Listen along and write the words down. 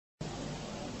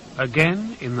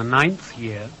Again, in the 9th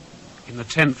year, in the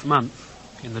 10th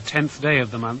month, in the 10th day of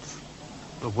the month,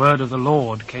 the word of the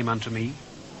Lord came unto me,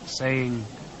 saying,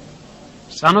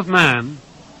 Son of man,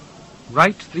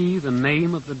 write thee the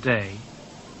name of the day,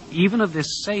 even of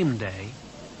this same day,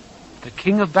 the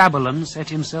king of Babylon set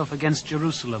himself against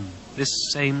Jerusalem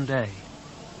this same day.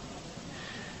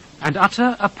 And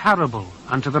utter a parable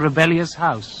unto the rebellious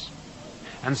house,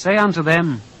 and say unto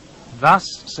them, Thus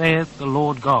saith the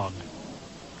Lord God,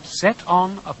 Set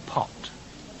on a pot,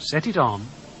 set it on,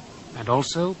 and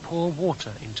also pour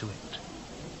water into it.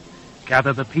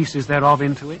 Gather the pieces thereof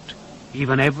into it,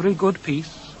 even every good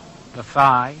piece, the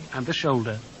thigh and the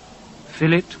shoulder,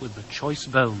 fill it with the choice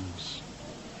bones.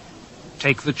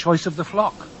 Take the choice of the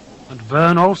flock, and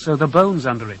burn also the bones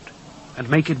under it, and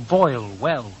make it boil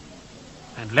well,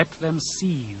 and let them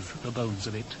seethe the bones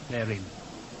of it therein.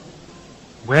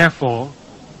 Wherefore,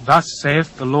 thus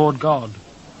saith the Lord God,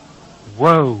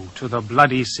 Woe to the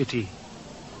bloody city,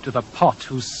 to the pot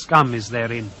whose scum is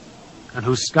therein, and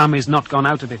whose scum is not gone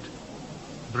out of it.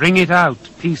 Bring it out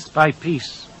piece by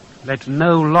piece, let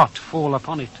no lot fall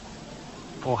upon it.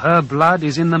 For her blood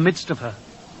is in the midst of her.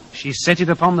 She set it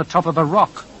upon the top of a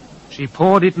rock. She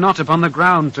poured it not upon the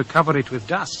ground to cover it with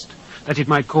dust, that it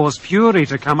might cause fury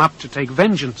to come up to take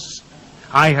vengeance.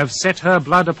 I have set her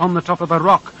blood upon the top of a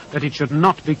rock, that it should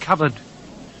not be covered.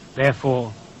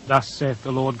 Therefore, thus saith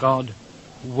the Lord God,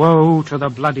 Woe to the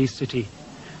bloody city!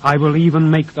 I will even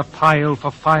make the pile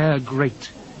for fire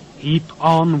great. Heap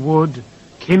on wood,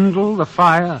 kindle the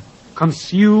fire,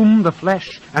 consume the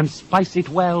flesh, and spice it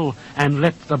well, and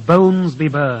let the bones be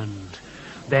burned.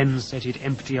 Then set it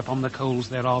empty upon the coals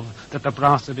thereof, that the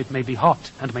brass of it may be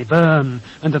hot, and may burn,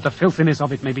 and that the filthiness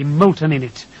of it may be molten in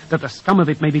it, that the scum of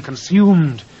it may be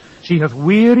consumed. She hath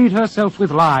wearied herself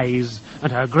with lies,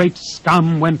 and her great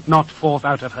scum went not forth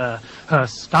out of her. Her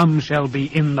scum shall be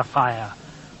in the fire.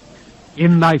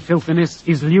 In thy filthiness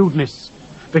is lewdness,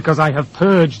 because I have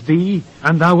purged thee,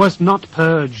 and thou wast not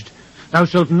purged. Thou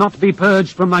shalt not be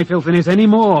purged from thy filthiness any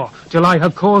more, till I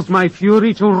have caused my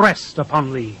fury to rest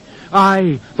upon thee.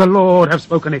 I, the Lord, have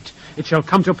spoken it. It shall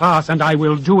come to pass, and I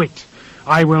will do it.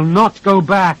 I will not go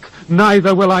back,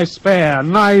 neither will I spare,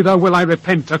 neither will I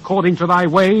repent. According to thy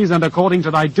ways and according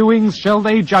to thy doings shall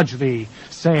they judge thee,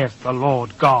 saith the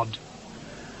Lord God.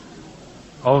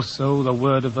 Also the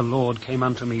word of the Lord came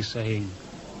unto me, saying,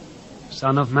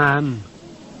 Son of man,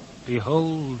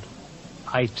 behold,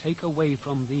 I take away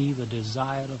from thee the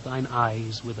desire of thine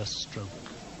eyes with a stroke.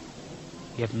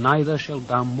 Yet neither shalt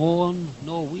thou mourn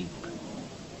nor weep,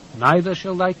 neither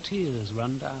shall thy tears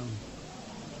run down.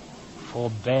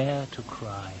 Forbear to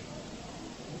cry.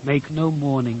 Make no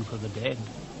mourning for the dead.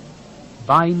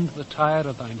 Bind the tire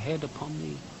of thine head upon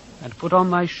thee, and put on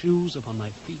thy shoes upon thy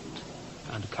feet,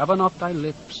 and cover not thy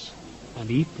lips, and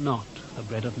eat not the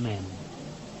bread of men.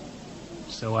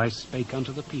 So I spake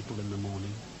unto the people in the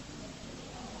morning,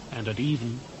 and at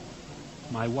even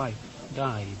my wife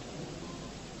died.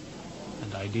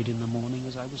 And I did in the morning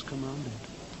as I was commanded.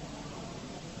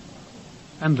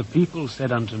 And the people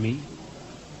said unto me,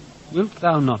 Wilt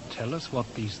thou not tell us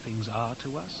what these things are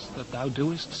to us, that thou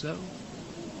doest so?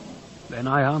 Then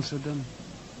I answered them,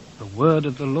 The word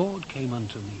of the Lord came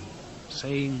unto me,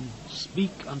 saying,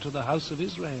 Speak unto the house of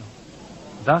Israel.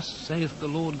 Thus saith the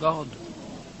Lord God,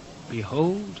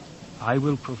 Behold, I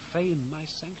will profane my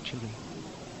sanctuary,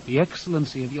 the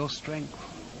excellency of your strength,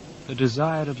 the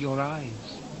desire of your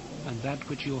eyes, and that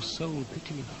which your soul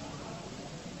pitieth.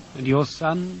 And your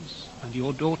sons and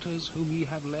your daughters whom ye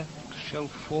have left shall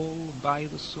fall by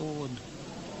the sword,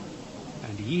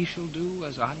 and ye shall do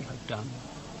as I have done.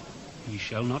 Ye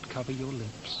shall not cover your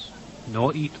lips,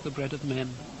 nor eat the bread of men,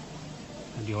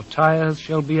 and your tires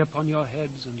shall be upon your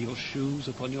heads, and your shoes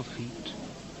upon your feet.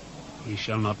 Ye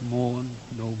shall not mourn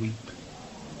nor weep,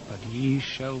 but ye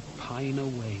shall pine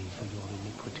away for your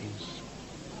iniquities,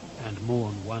 and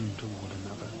mourn one toward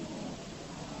another.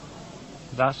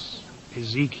 Thus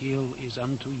Ezekiel is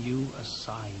unto you a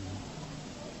sign.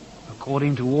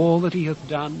 According to all that he hath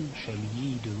done shall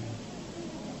ye do.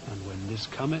 And when this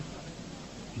cometh,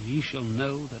 ye shall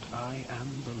know that I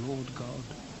am the Lord God.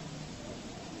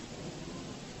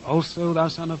 Also, thou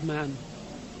son of man,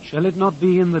 shall it not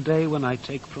be in the day when I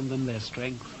take from them their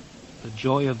strength, the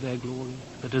joy of their glory,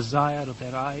 the desire of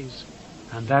their eyes,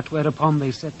 and that whereupon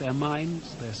they set their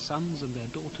minds, their sons and their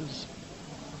daughters,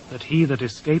 that he that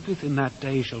escapeth in that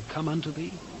day shall come unto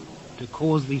thee, to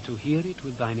cause thee to hear it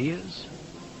with thine ears?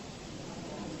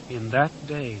 In that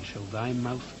day shall thy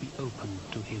mouth be opened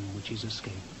to him which is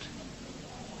escaped,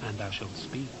 and thou shalt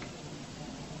speak,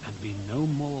 and be no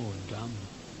more dumb,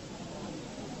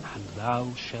 and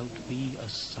thou shalt be a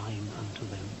sign unto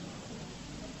them.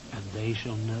 they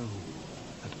shall know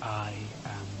that I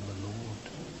am the Lord.